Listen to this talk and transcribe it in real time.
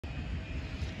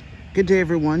Good day,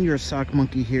 everyone. Your Sock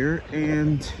Monkey here,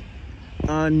 and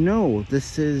no,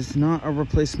 this is not a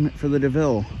replacement for the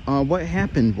DeVille. What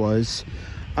happened was,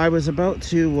 I was about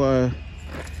to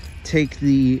take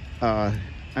the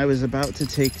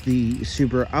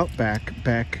Subaru Outback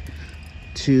back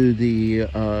to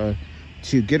the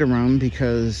to get around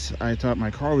because I thought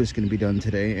my car was going to be done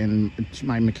today, and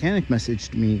my mechanic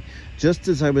messaged me just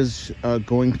as I was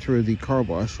going through the car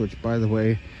wash, which, by the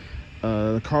way,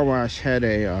 the car wash had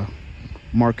a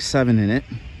Mark 7 in it,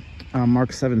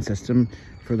 Mark 7 system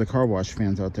for the car wash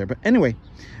fans out there. But anyway,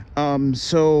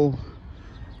 so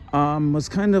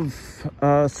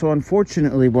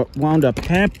unfortunately what wound up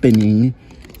happening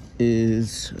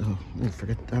is, I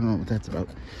don't know what that's about.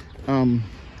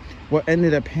 What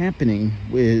ended up happening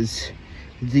was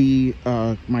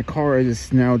my car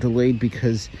is now delayed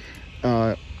because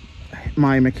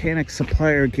my mechanic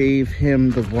supplier gave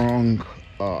him the wrong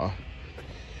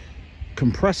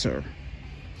compressor.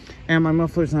 And my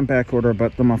muffler's on back order,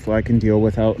 but the muffler I can deal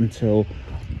without until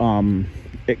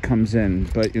it comes in.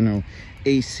 But, you know,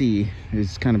 AC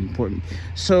is kind of important.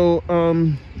 So,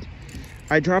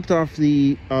 I dropped off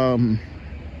the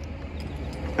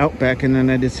Outback, and then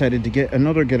I decided to get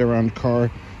another get-around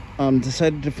car.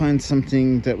 Decided to find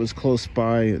something that was close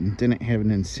by and didn't have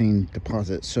an insane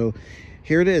deposit. So,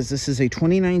 here it is. This is a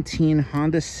 2019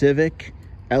 Honda Civic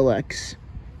LX.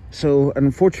 So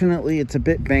unfortunately, it's a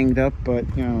bit banged up, but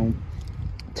you know,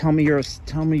 tell me you're a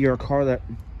car that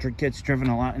gets driven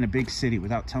a lot in a big city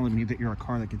without telling me that you're a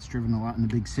car that gets driven a lot in a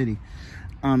big city.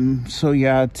 So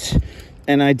yeah,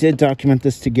 and I did document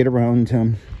this to get around.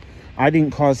 I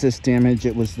didn't cause this damage;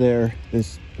 it was there.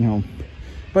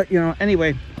 But you know,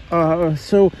 anyway.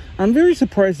 So I'm very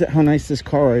surprised at how nice this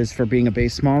car is for being a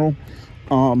base model.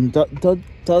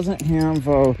 Doesn't have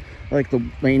like the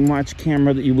lane watch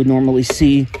camera that you would normally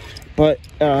see, but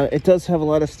it does have a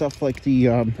lot of stuff like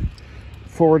the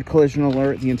forward collision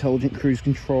alert, the intelligent cruise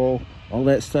control, all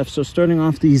that stuff. So starting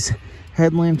off, these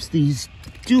headlamps, these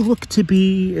do look to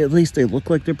be, at least they look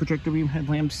like they're projector beam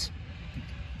headlamps.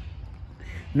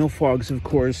 No fogs, of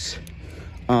course.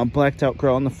 Blacked out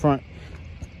grille on the front.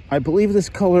 I believe this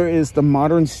color is the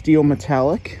modern steel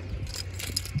metallic.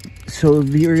 So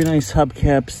very nice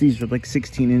hubcaps. These are like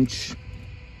 16-inch.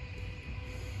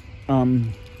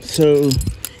 So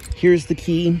here's the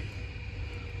key.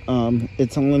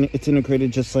 It's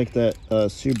integrated just like that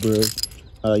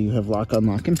Subaru. You have lock,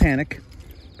 unlock, and panic.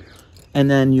 And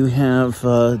then you have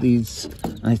these,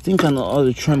 I think on the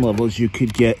other trim levels you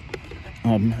could get,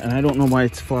 and I don't know why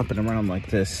it's flopping around like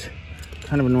this.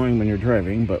 Kind of annoying when you're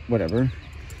driving, but whatever.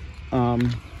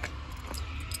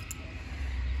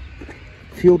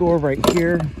 Fuel door right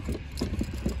here.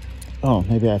 Oh,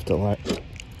 maybe I have to lock.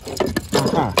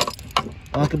 Aha.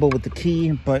 Lockable with the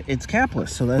key, but it's capless,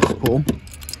 so that's cool.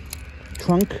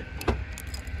 Trunk.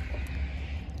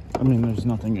 I mean, there's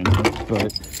nothing in it,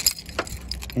 but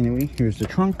anyway, here's the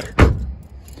trunk.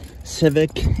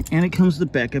 Civic, and it comes with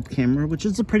a backup camera, which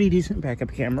is a pretty decent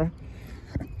backup camera.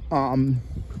 Come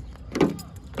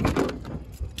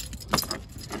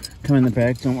in the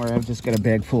back. Don't worry, I've just got a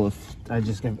bag full of. I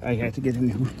had to get a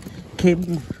new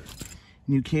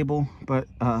cable, but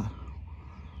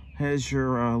has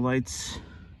your lights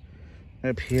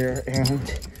up here,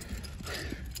 and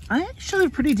I actually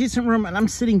have a pretty decent room, and I'm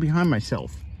sitting behind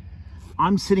myself.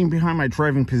 I'm sitting behind my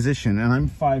driving position, and I'm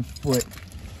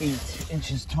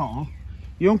 5'8" tall.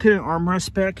 You don't get an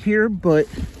armrest back here, but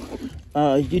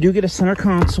you do get a center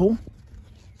console.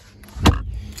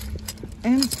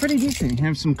 And it's pretty decent. You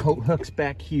have some coat hooks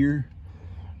back here.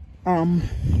 I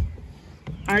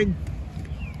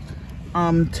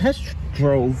test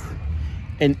drove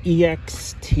an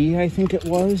EXT, I think it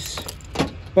was,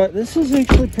 but this is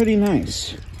actually pretty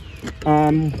nice.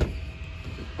 I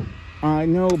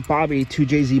know Bobby,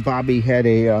 2JZ Bobby, had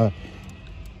a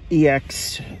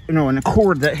an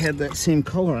Accord that had that same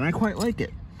color, and I quite like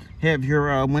it. Have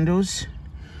your windows,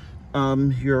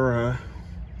 your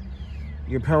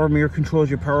power mirror controls,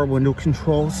 your power window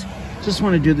controls. Just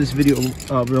want to do this video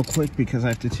real quick because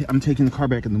I'm taking the car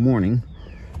back in the morning,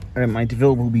 and my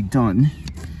DeVille will be done.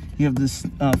 You have this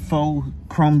faux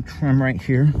chrome trim right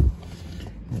here.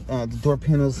 The door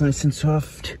panel is nice and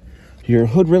soft. Your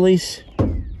hood release,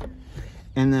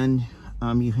 and then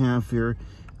you have your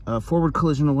forward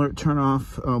collision alert turn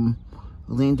off,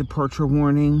 lane departure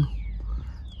warning,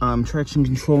 traction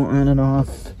control on and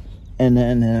off, and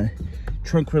then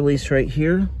trunk release right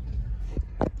here.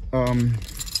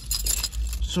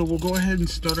 So we'll go ahead and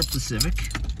start up the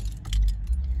Civic.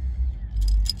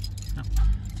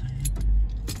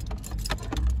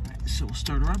 So we'll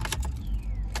start her up.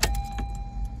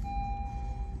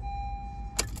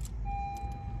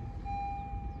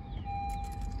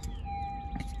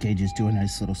 gauges do a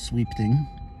nice little sweep thing.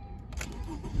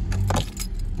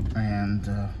 And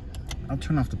I'll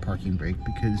turn off the parking brake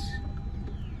because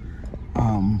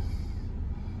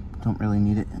don't really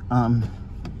need it.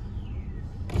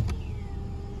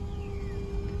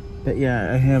 But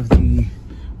yeah, I have the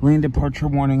lane departure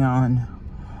warning on.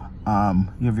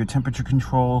 You have your temperature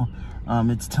control.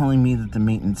 It's telling me that the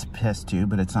maintenance passed due,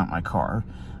 but it's not my car.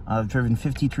 I've driven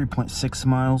 53.6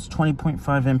 miles, 20.5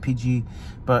 mpg,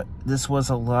 but this was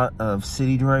a lot of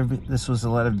city driving. This was a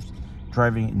lot of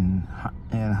driving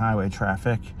in highway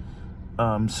traffic.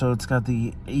 So it's got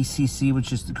the ACC,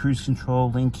 which is the cruise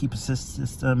control, lane keep assist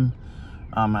system.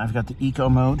 I've got the eco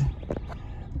mode,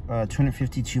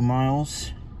 252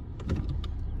 miles.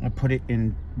 I put it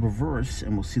in reverse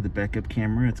and we'll see the backup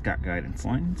camera. It's got guidance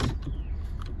lines.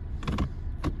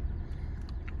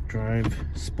 Drive,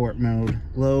 sport mode,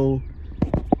 low.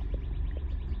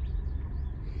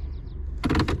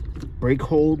 Brake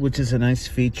hold, which is a nice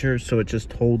feature, so it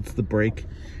just holds the brake.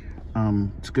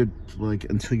 It's good like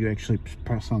until you actually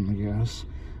press on the gas.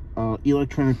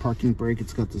 Electronic parking brake,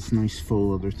 it's got this nice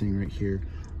faux leather thing right here.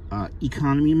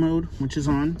 Economy mode, which is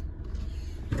on.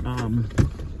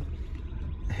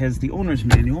 Has the owner's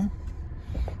manual.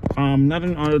 Not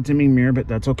an auto dimming mirror, but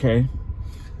that's okay.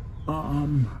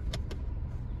 And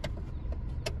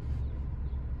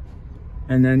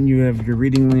then you have your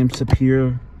reading lamps up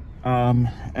here.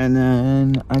 And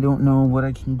then I don't know what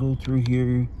I can go through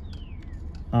here.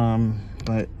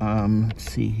 Let's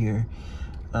see here.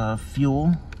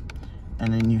 Fuel.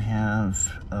 And then you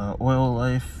have oil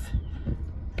life.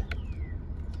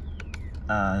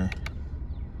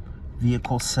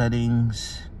 Vehicle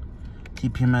settings.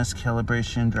 TPMS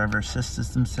calibration. Driver assist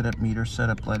system setup. Meter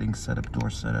setup. Lighting setup.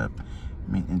 Door setup.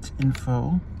 Maintenance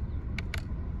info.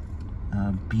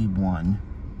 B1,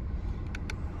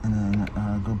 and then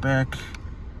go back,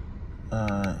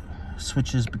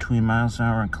 switches between miles an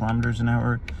hour and kilometers an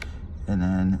hour, and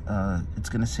then it's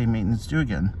going to say maintenance due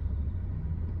again.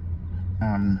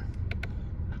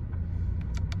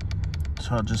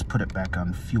 So I'll just put it back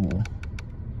on fuel.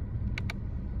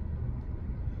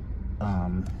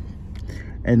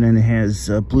 And then it has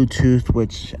Bluetooth,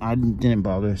 which I didn't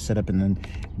bother to set up, and then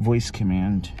voice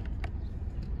command,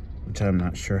 which I'm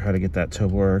not sure how to get that to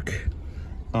work.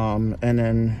 And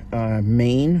then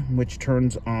main, which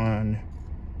turns on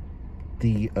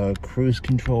the cruise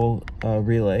control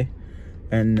relay.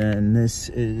 And then this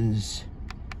is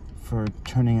for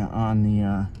turning on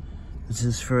the, this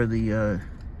is for the,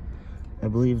 I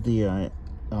believe the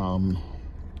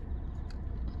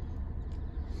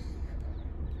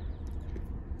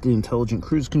intelligent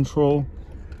cruise control.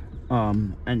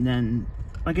 And then,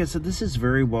 like I said, this is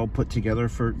very well put together.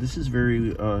 This is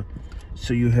very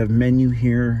so you have menu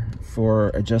here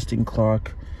for adjusting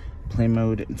clock, play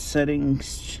mode, and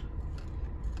settings,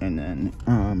 and then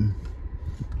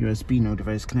USB, no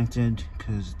device connected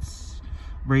because it's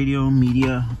radio,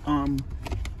 media.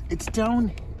 It's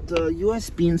down, the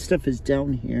USB and stuff is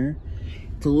down here.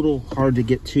 It's a little hard to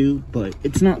get to, but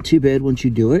it's not too bad once you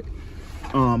do it.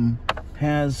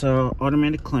 Has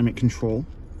automatic climate control,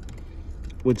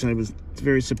 which I was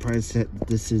very surprised that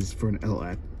this is for an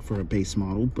LX, for a base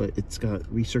model, but it's got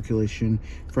recirculation,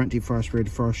 front defrost, rear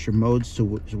defrost, your modes to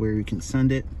where you can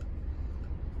send it,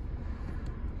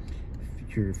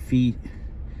 your feet,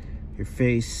 your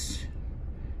face,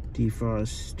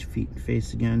 defrost, feet and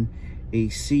face again,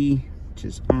 AC, which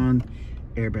is on,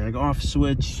 airbag off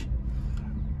switch.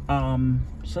 So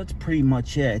that's pretty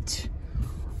much it.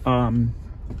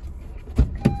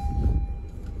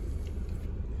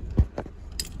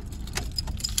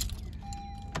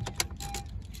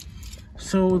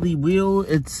 So the wheel,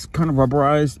 it's kind of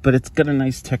rubberized, but it's got a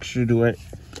nice texture to it.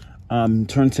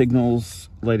 Turn signals,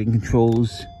 lighting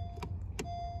controls.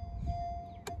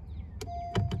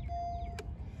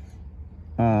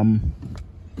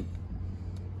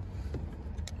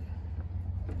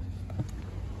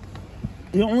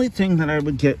 The only thing that I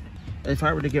would get, if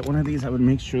I were to get one of these, I would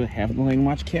make sure to have the lane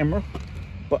watch camera.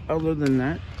 But other than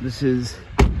that, this is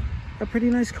a pretty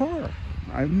nice car.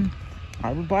 I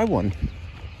would buy one.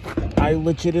 I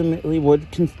legitimately would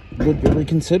really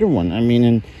consider one. I mean,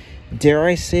 and dare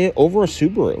I say it, over a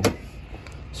Subaru.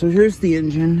 So here's the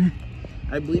engine.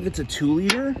 I believe it's a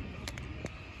 2-liter.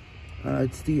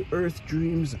 It's the Earth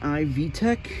Dreams I VTEC.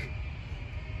 There's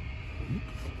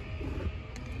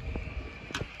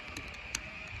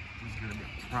gotta be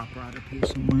a prop rod up here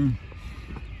somewhere.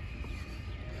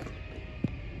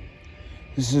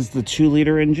 This is the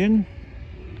 2-liter engine.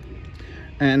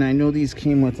 And I know these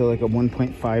came with like a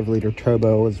 1.5 liter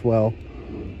turbo as well.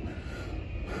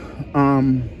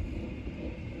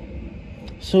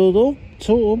 So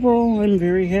So overall, I'm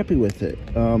very happy with it.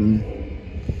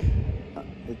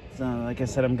 It's like I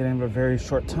said, I'm gonna have a very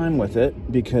short time with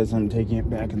it because I'm taking it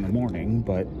back in the morning,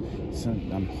 but so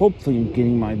I'm hopefully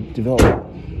getting my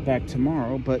development back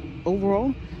tomorrow. But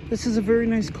overall, this is a very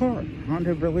nice car.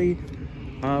 Honda really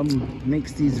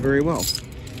makes these very well.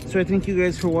 So I thank you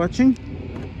guys for watching,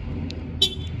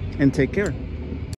 and take care.